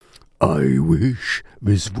I wish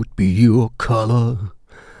this would be your color.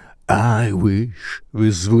 I wish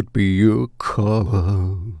this would be your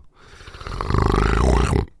color.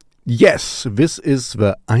 Yes, this is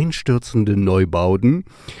the Einstürzende Neubauten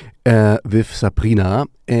with Sabrina,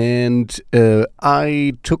 and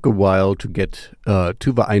I took a while to get to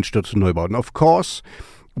the Einstürzende Neubauten. Of course,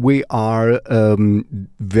 we are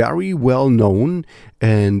very well known,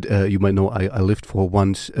 and you might know I lived for a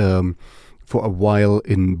while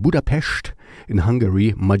in Budapest, in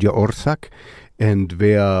Hungary, Magyarország, and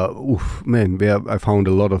there I found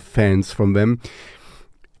a lot of fans from them.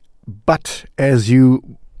 But as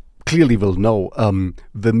you clearly will know,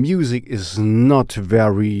 the music is not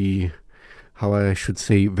very, how I should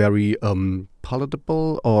say, very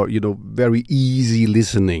palatable or, very easy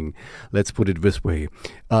listening. Let's put it this way.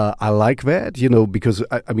 I like that, because,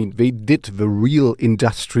 they did the real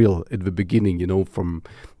industrial at the beginning, from,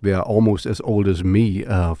 they are almost as old as me,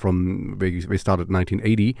 they started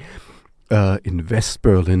 1980 in West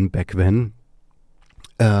Berlin back then.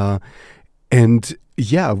 And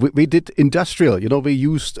yeah, we did industrial. They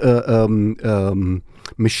used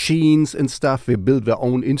machines and stuff. They built their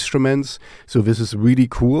own instruments. So this is really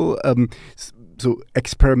cool. So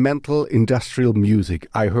experimental industrial music.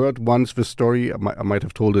 I heard once the story. I might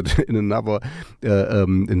have told it in another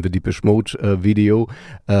in the Depeche Mode video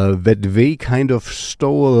that they kind of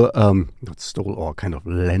kind of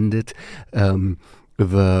lended.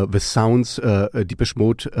 The sounds Depeche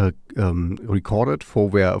Mode recorded for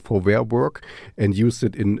their work and used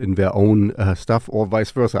it in their own stuff, or vice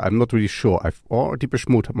versa. I'm not really sure. Or Depeche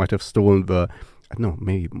Mode might have stolen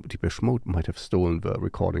maybe Depeche Mode might have stolen the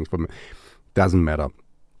recordings from. Doesn't matter.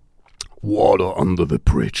 Water under the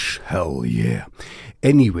bridge, hell yeah.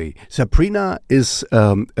 Anyway, Sabrina is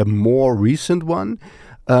a more recent one,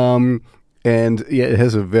 and yeah, it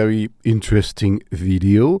has a very interesting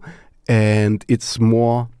video. And it's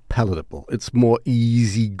more palatable. It's more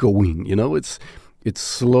easygoing. It's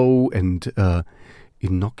slow and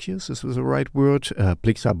innocuous. Is this the right word?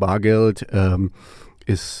 Blixa Bargeld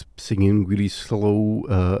is singing really slow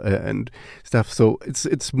and stuff. So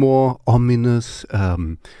it's more ominous,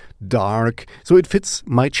 dark. So it fits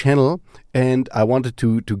my channel. And I wanted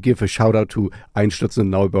to give a shout out to Einstürzende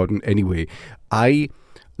Neubauten anyway. I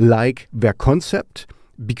like their concept.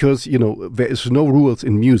 Because, there is no rules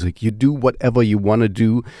in music. You do whatever you want to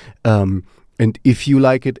do. And if you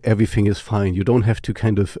like it, everything is fine. You don't have to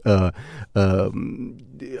kind of, to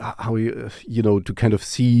kind of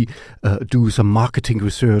see, do some marketing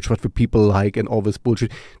research, what the people like and all this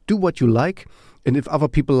bullshit. Do what you like. And if other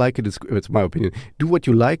people like it, it's my opinion. Do what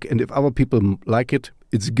you like. And if other people like it,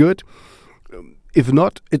 it's good. If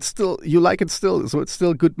not, it's still, you like it still, so it's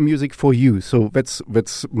still good music for you. So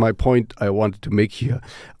that's my point I wanted to make here.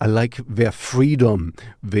 I like their freedom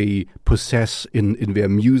they possess in their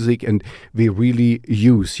music, and they really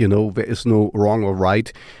use, there is no wrong or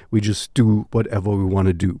right. We just do whatever we want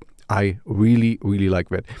to do. I really, really like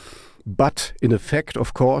that. But in effect,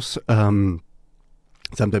 of course,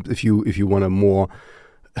 sometimes if you want a more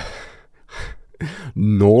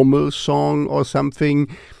normal song or something,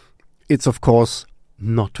 it's, of course,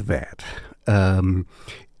 not that.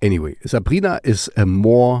 Anyway, Sabrina is a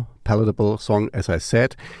more palatable song, as I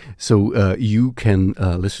said, so you can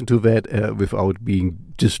listen to that without being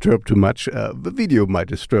disturbed too much. The video might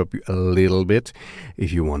disturb you a little bit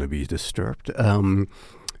if you want to be disturbed.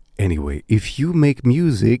 Anyway, if you make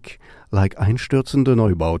music like Einstürzende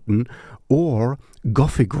Neubauten or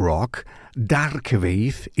Gothic rock, dark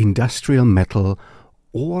wave, industrial metal,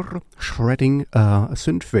 or shredding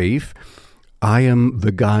synthwave, I am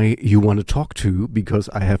the guy you want to talk to, because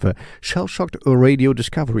I have a Shellshocked radio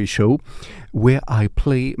discovery show where I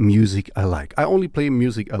play music I like. I only play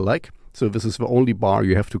music I like, so this is the only bar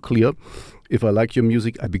you have to clear. If I like your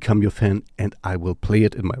music, I become your fan and I will play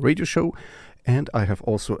it in my radio show. And I have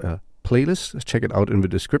also a playlist. Check it out in the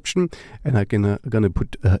description, and I'm gonna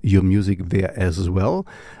put your music there as well.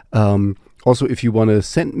 Also, if you want to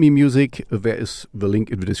send me music, there is the link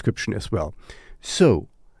in the description as well. So,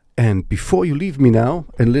 and before you leave me now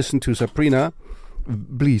and listen to Sabrina,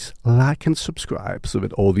 please like and subscribe so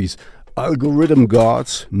that all these algorithm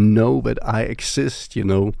gods know that I exist.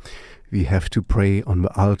 We have to pray on the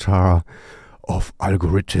altar of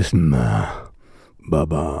algorithm.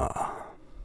 Bye-bye.